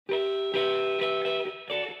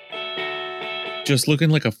just looking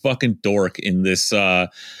like a fucking dork in this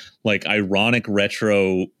like ironic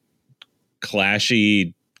retro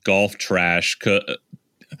clashy golf trash.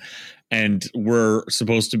 And we're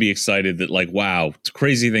supposed to be excited that, like, wow,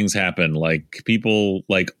 crazy things happen. Like, people,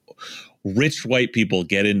 like, rich white people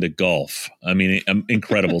get into golf. I mean,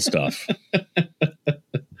 incredible stuff.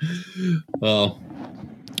 Well,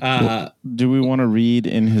 do we want to read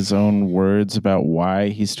in his own words about why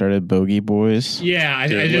he started Bogey Boys? Yeah, I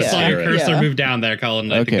just saw your cursor move down there,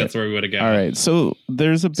 Colin. I think that's where we would have gone. All right, so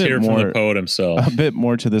there's a bit more from the poet himself. A bit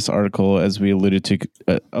more to this article, as we alluded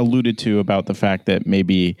to about the fact that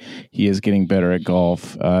maybe he is getting better at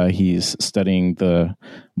golf. He's studying the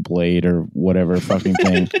blade or whatever fucking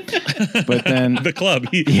thing. But then the club,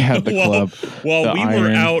 the club. While we were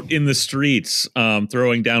out in the streets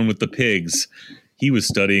throwing down with the pigs, he was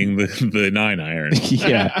studying the 9-iron.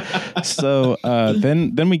 Yeah. So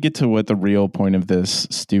then we get to what the real point of this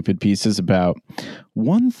stupid piece is about.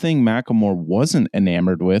 One thing Macklemore wasn't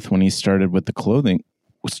enamored with when he started with the clothing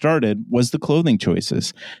was the clothing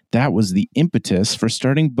choices. That was the impetus for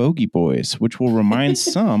starting Bogey Boys, which will remind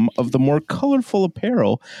some of the more colorful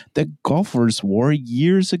apparel that golfers wore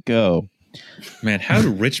years ago. Man, how do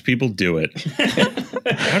rich people do it?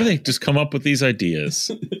 How do they just come up with these ideas?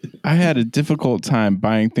 I had a difficult time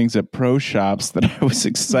buying things at pro shops that I was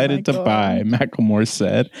excited to buy, Macklemore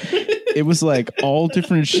said. It was like all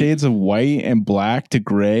different shades of white and black to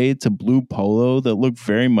gray to blue polo that look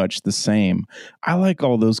very much the same. I like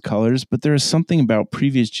all those colors, but there is something about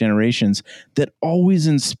previous generations that always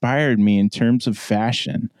inspired me in terms of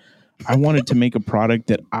fashion. I wanted to make a product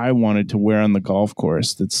that I wanted to wear on the golf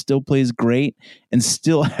course that still plays great and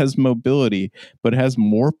still has mobility, but has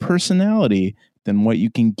more personality than what you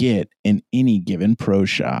can get in any given pro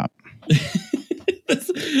shop.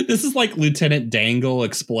 This is like Lieutenant Dangle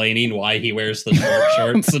explaining why he wears the short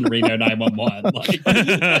shorts in Reno 911.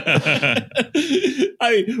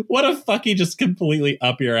 Like, what a fucking just completely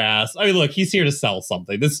up your ass. I mean, look, he's here to sell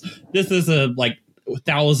something. This is a like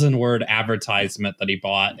 1,000-word advertisement that he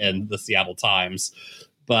bought in the Seattle Times.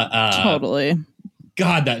 But totally.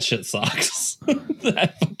 God, that shit sucks.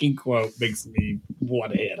 That fucking quote makes me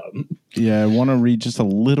want to hit him. Yeah, I want to read just a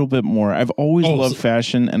little bit more. I've always loved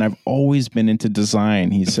fashion, and I've always been into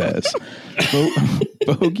design, he says.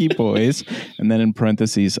 Bogey Boys, and then in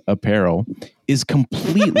parentheses, apparel, is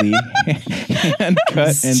completely hand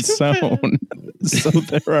cut and sewn. So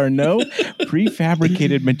there are no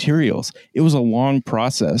prefabricated materials. It was a long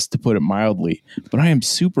process, to put it mildly, but I am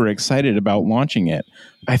super excited about launching it.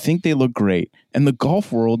 I think they look great, and the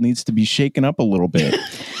golf world needs to be shaken up a little bit.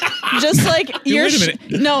 Just like you're he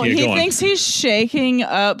go thinks he's shaking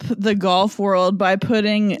up the golf world by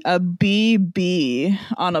putting a BB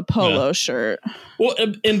on a polo shirt. Well,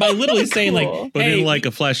 and by literally saying like, but in like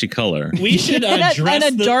a flashy color. We should address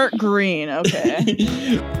and a dark green.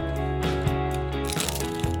 Okay.